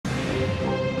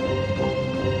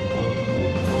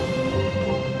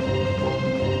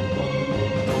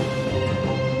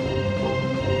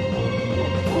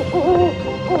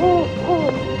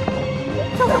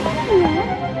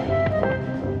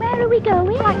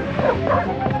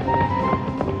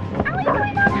Are we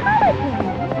going on holiday?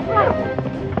 Right.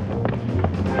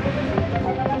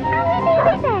 Are we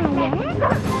nearly there yet?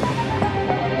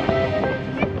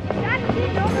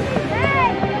 Standing on the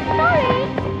leg. Sorry.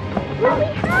 Will we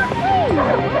halfway?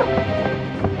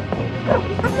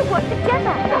 We have to work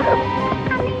together.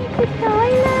 I need the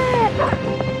toilet.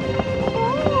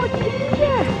 Oh,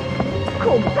 Ginger.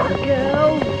 Come on,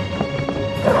 girl.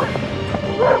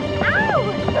 Ow!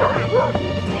 Sorry.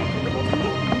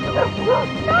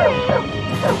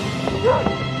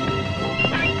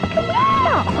 Can we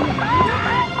stop?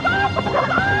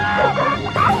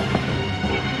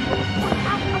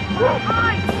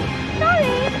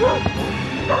 Sorry.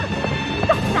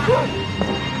 Stop that.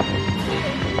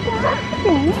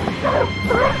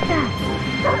 Faster.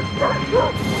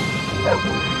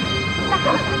 Back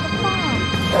inside the farm.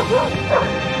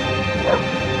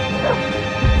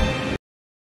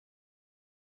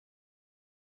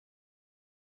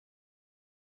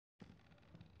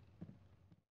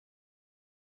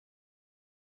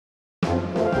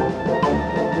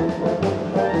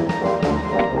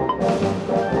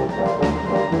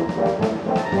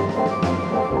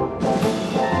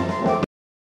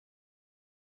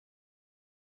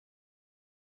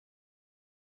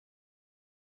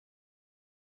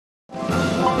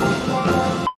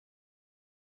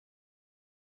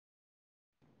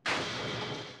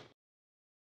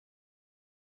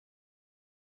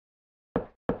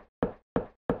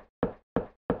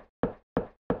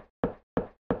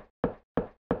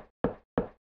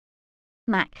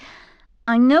 Mac,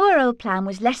 I know our old plan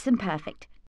was less than perfect.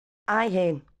 Aye,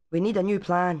 Hen. We need a new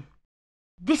plan.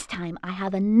 This time I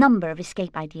have a number of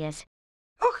escape ideas.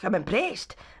 Oh, I'm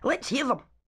impressed. Let's hear them.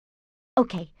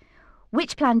 OK,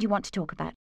 which plan do you want to talk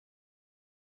about?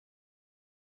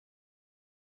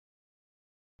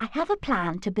 I have a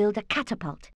plan to build a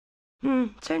catapult.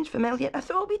 Sounds familiar. I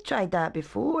thought we'd tried that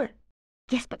before.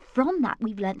 Yes, but from that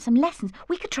we've learnt some lessons.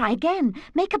 We could try again.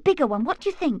 Make a bigger one. What do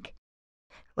you think?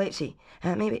 Let's see.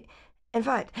 Maybe... In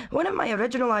fact, one of my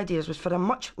original ideas was for a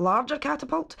much larger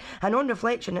catapult, and on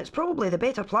reflection, it's probably the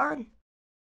better plan.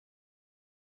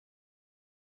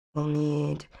 We'll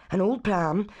need an old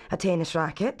pram, a tennis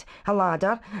racket, a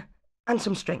ladder, and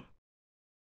some string.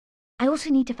 I also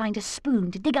need to find a spoon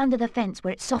to dig under the fence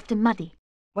where it's soft and muddy.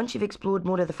 Once you've explored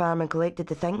more of the farm and collected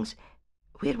the things,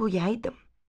 where will you hide them?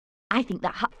 I think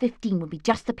that hut 15 would be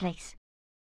just the place.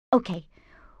 OK,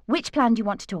 which plan do you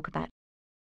want to talk about?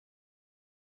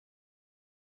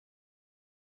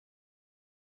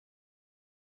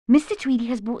 Mr. Tweedy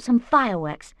has bought some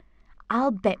fireworks.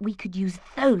 I'll bet we could use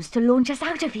those to launch us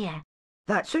out of here.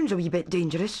 That sounds a wee bit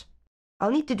dangerous.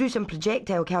 I'll need to do some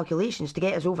projectile calculations to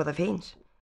get us over the fence.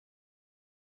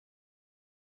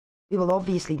 We will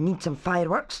obviously need some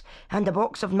fireworks and a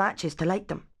box of matches to light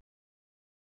them.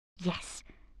 Yes,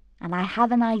 and I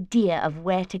have an idea of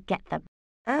where to get them.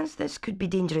 As this could be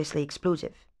dangerously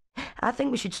explosive, I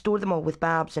think we should store them all with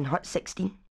Babs in hut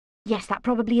 16. Yes, that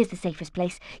probably is the safest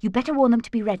place. You better warn them to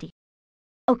be ready.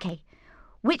 OK,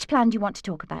 which plan do you want to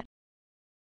talk about?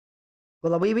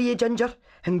 Well, away with you, Ginger,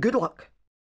 and good luck.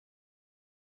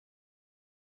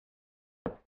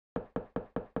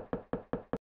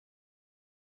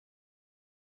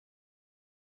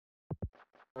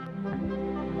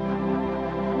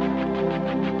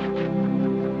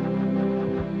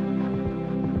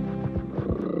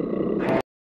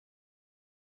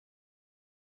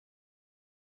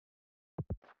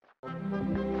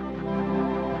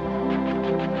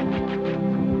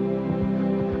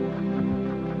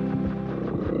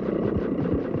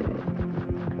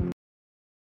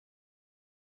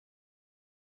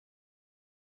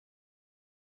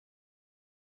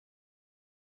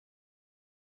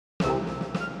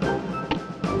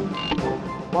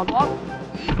 One.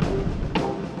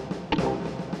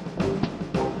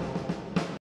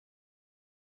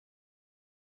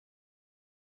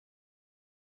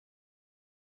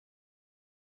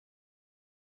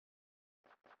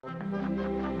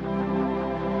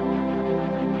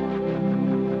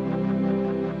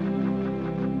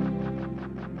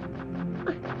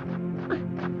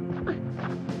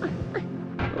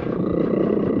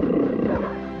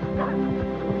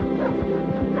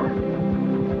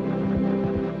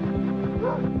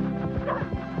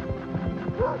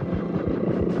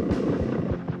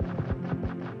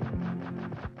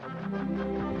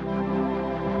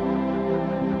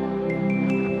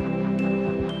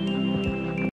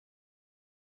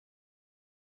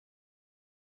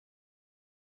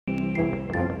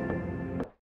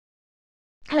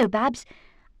 Hello, Babs.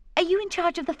 Are you in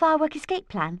charge of the firework escape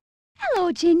plan?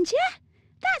 Hello, Ginger.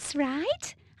 That's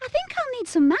right. I think I'll need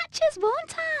some matches,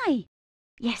 won't I?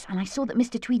 Yes, and I saw that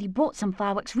Mr. Tweedy bought some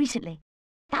fireworks recently.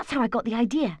 That's how I got the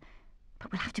idea.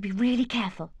 But we'll have to be really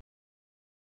careful.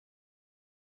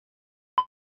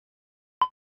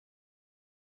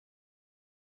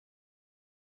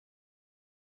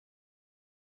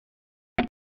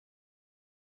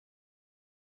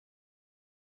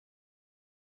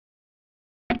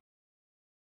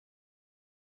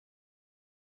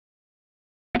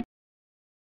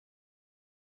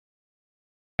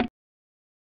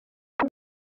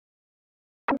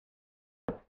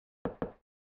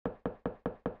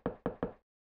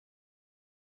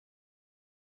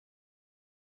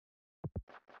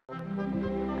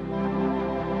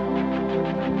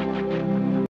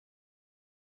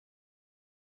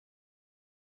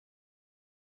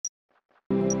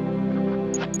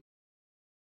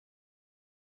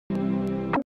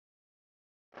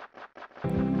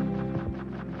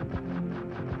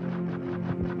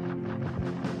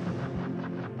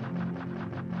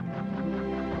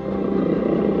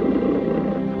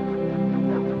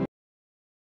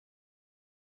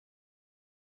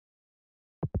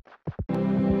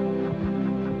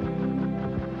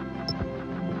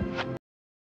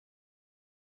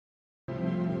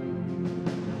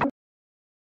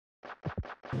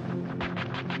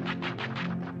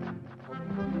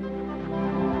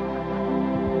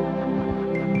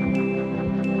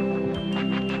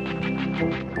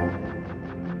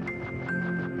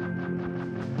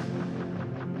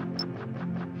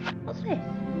 What's this?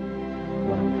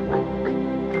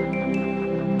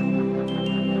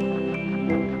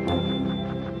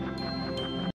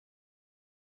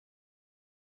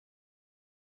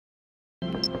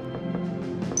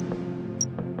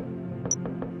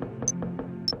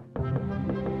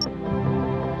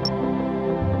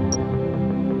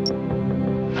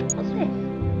 What's this?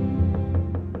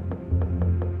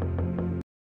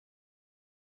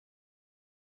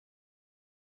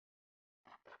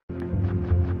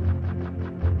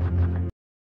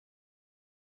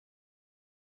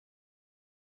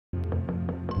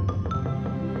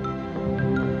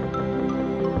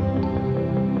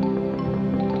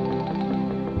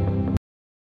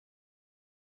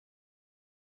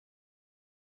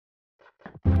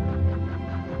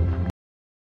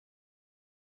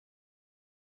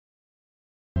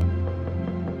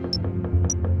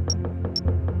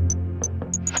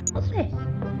 What's this?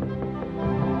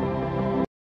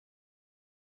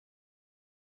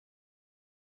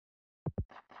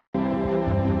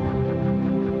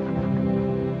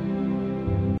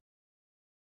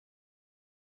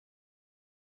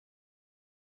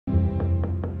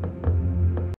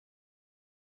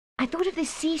 I thought of this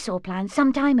seesaw plan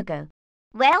some time ago.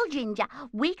 Well, Ginger,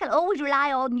 we can always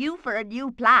rely on you for a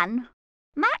new plan.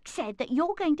 Max said that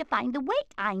you're going to find the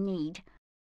weight I need.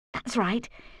 That's right.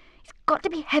 It's got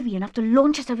to be heavy enough to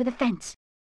launch us over the fence.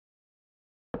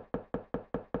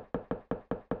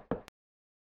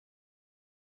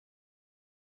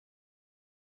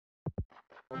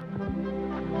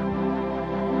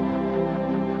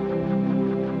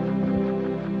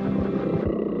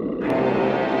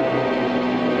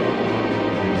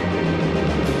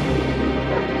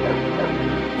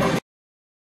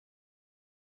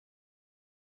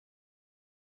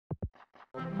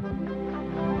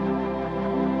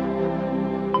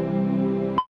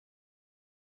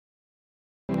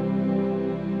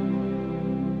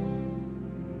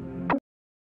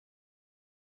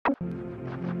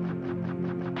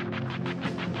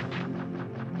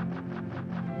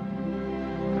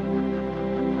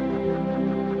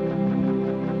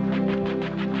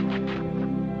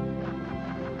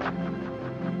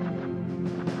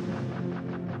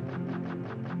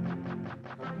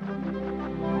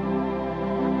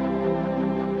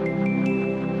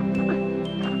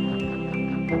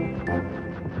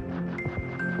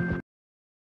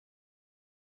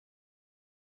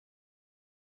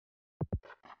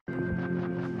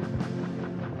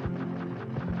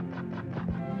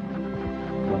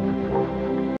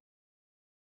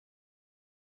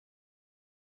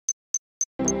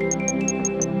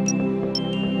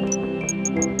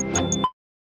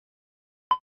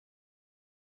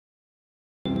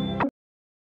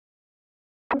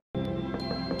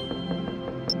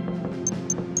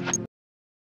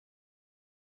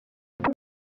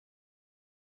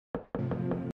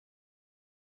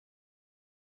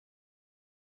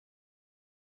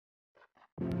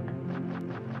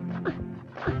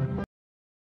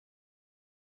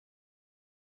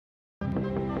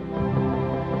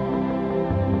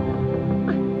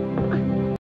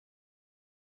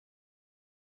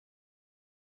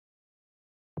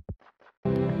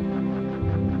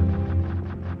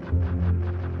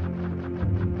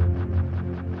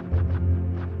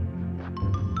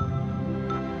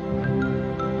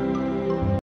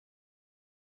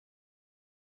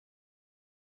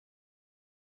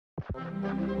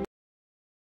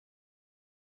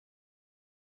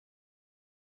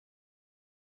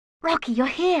 Rocky, you're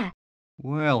here.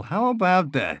 Well, how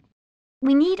about that?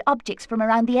 We need objects from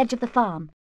around the edge of the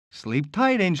farm. Sleep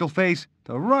tight, Angel Face.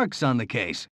 The rug's on the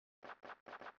case.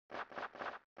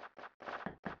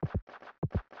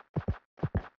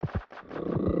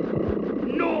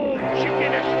 No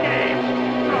chicken escapes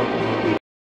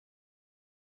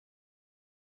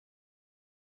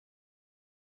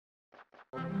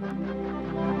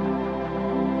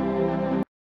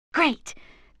Great.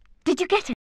 Did you get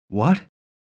it? What?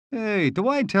 Hey, do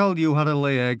I tell you how to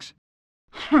lay eggs?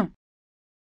 Hm.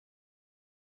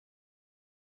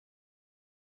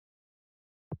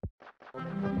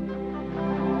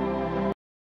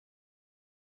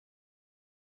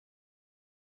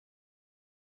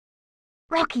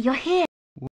 Rocky, you're here.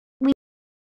 We...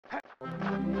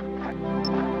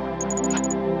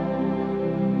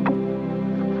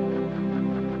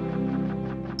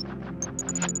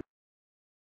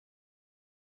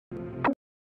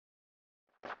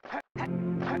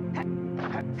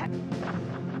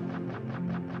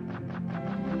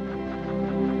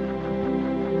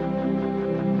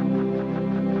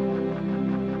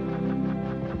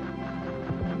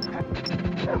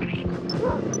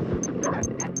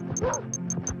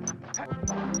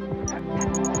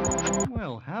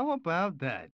 Well, how about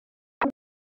that?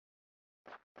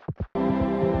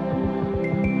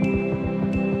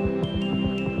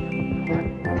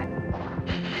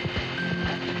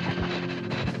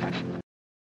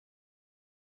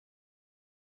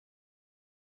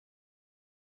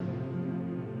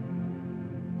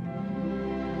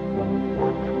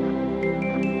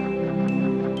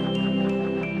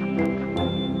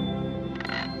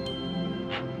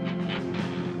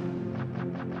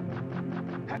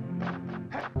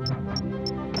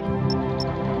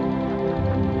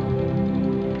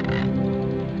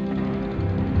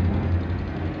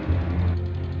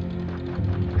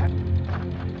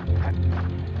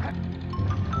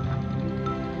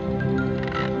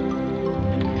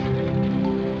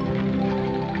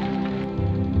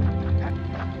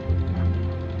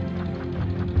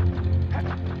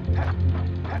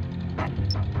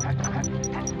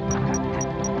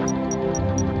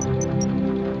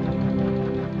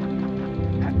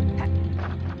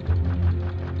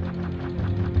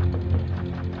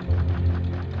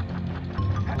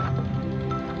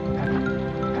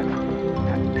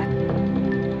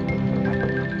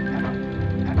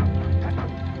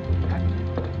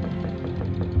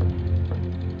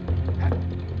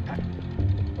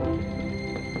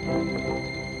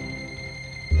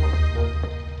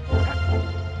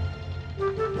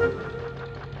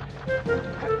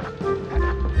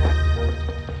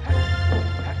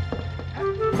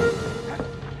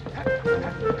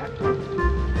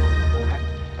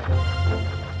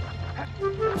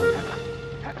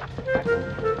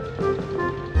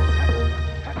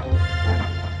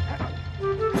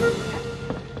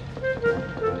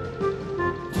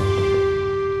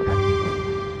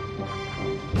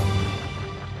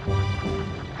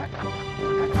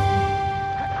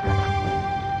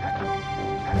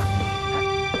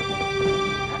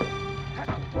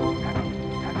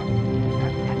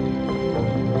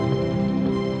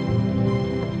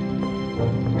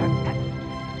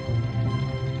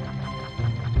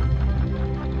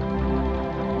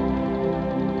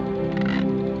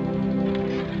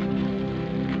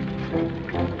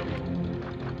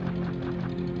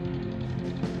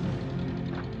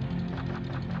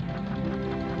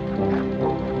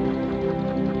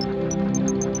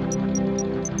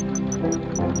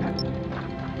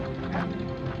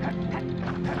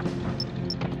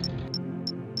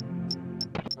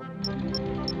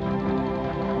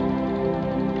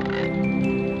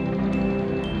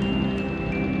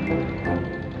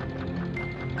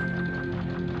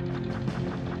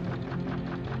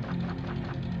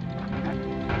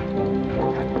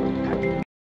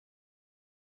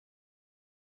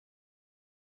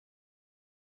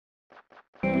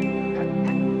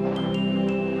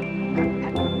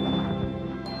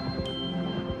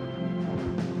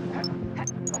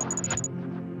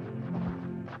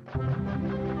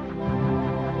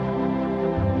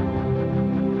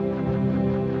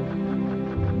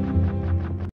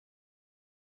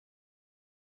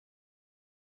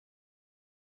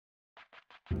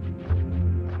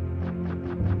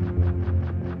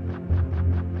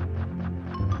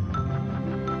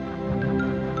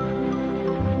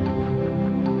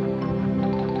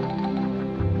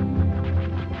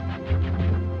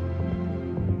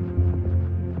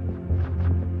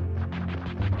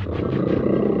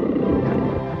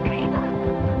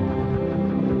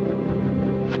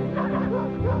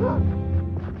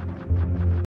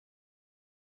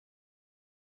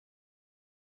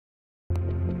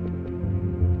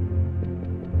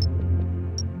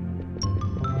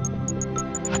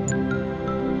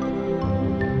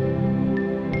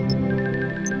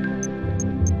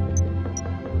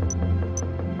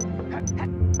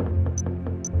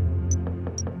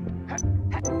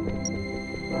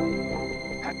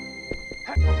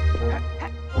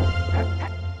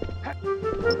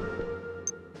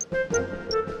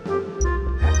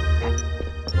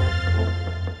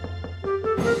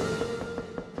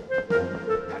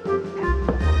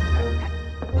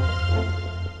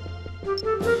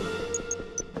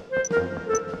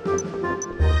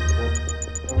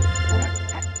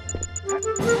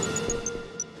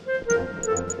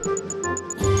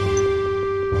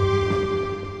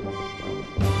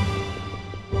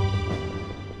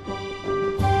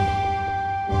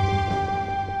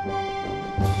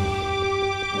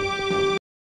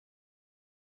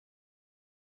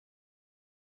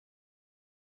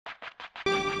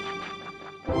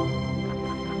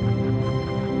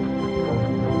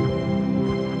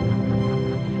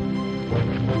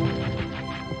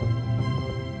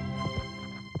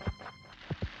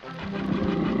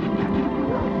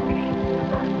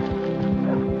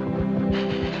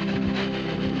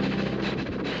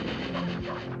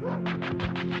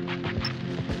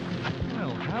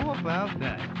 about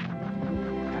that?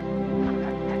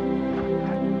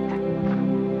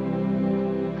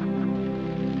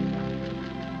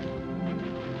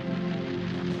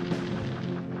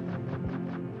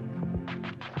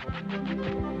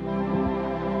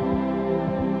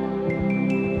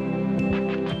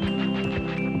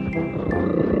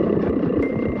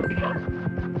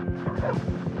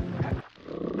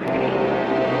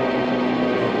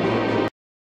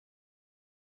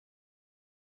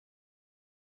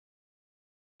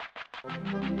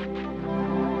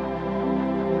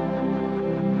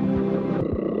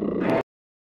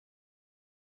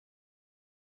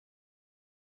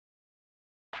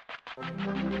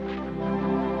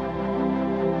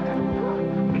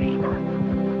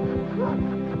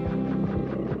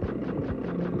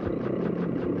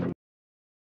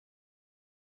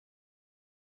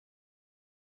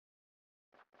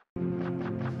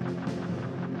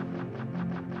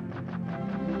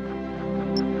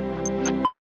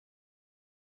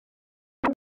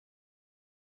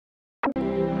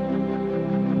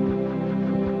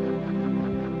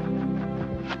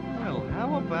 Well,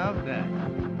 how about that?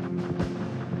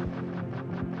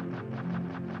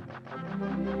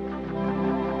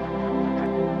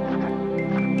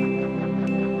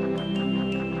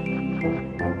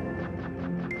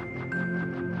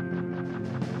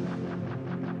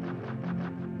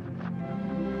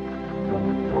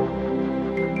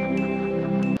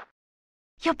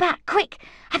 You're back, quick!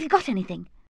 Have you got anything?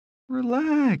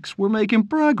 Relax, we're making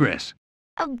progress.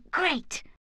 Oh, great!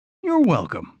 You're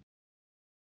welcome.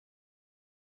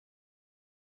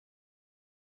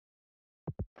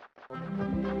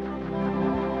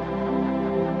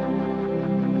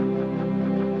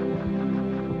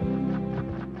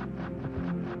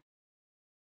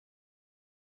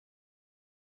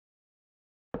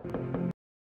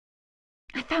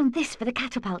 I found this for the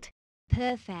catapult.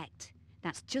 Perfect.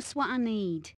 That's just what I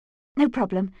need. No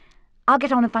problem. I'll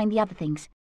get on and find the other things.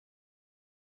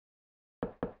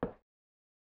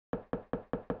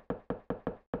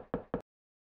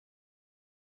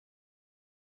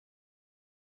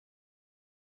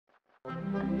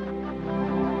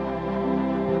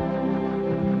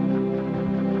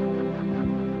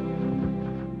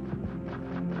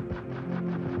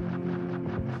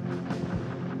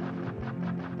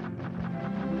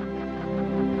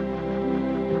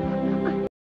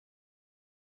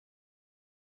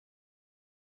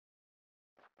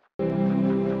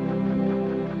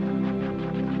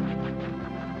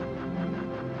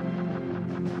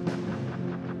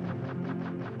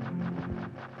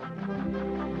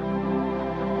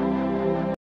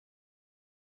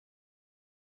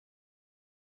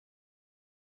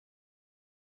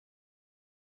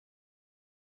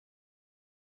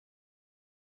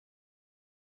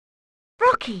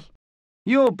 Rocky!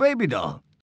 Yo, baby doll.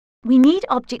 We need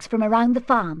objects from around the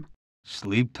farm.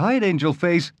 Sleep tight, Angel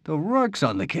Face. The rook's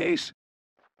on the case.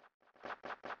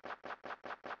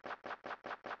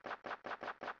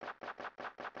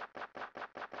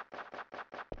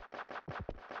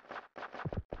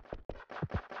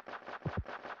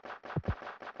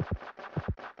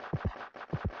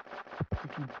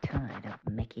 Sick and tired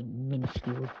of making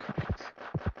minuscule profits.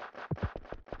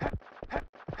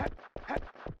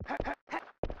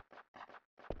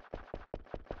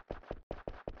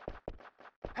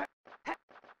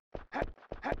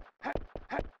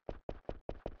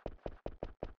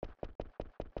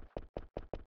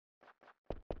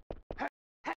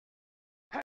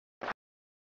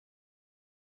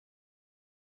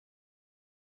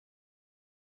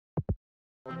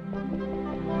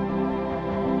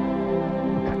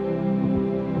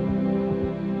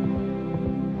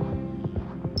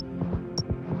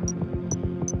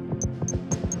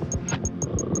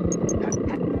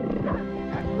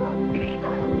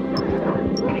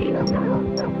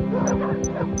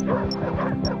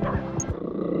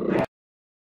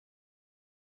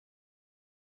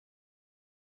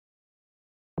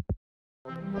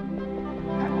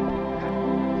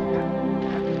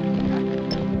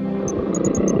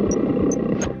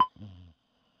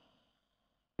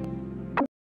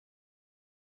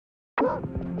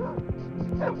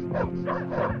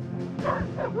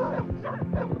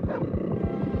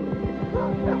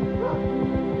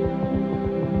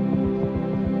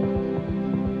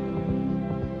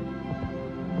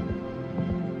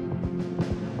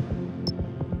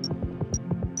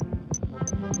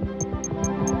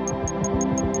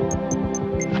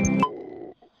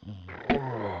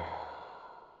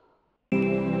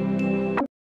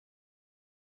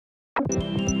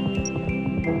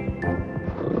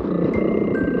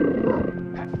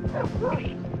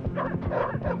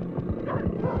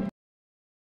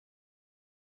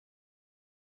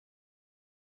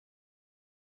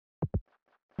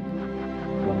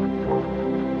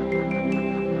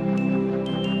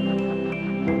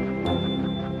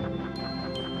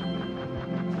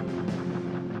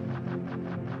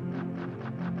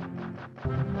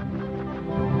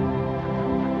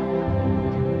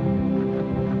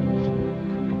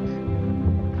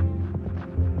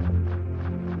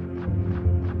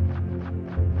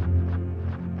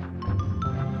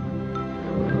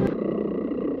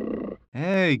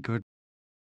 Okay, good.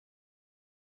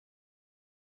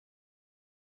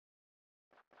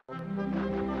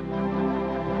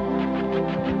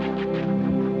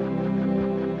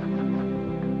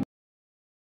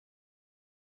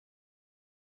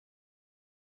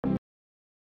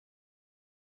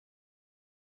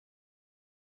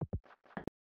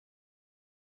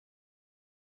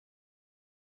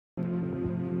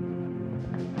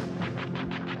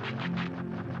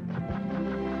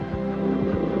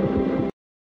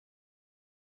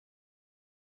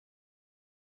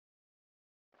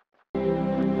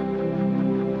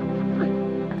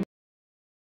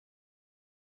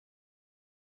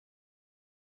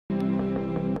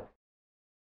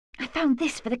 I found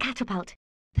this for the catapult.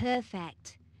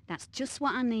 Perfect. That's just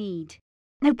what I need.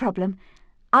 No problem.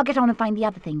 I'll get on and find the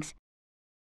other things.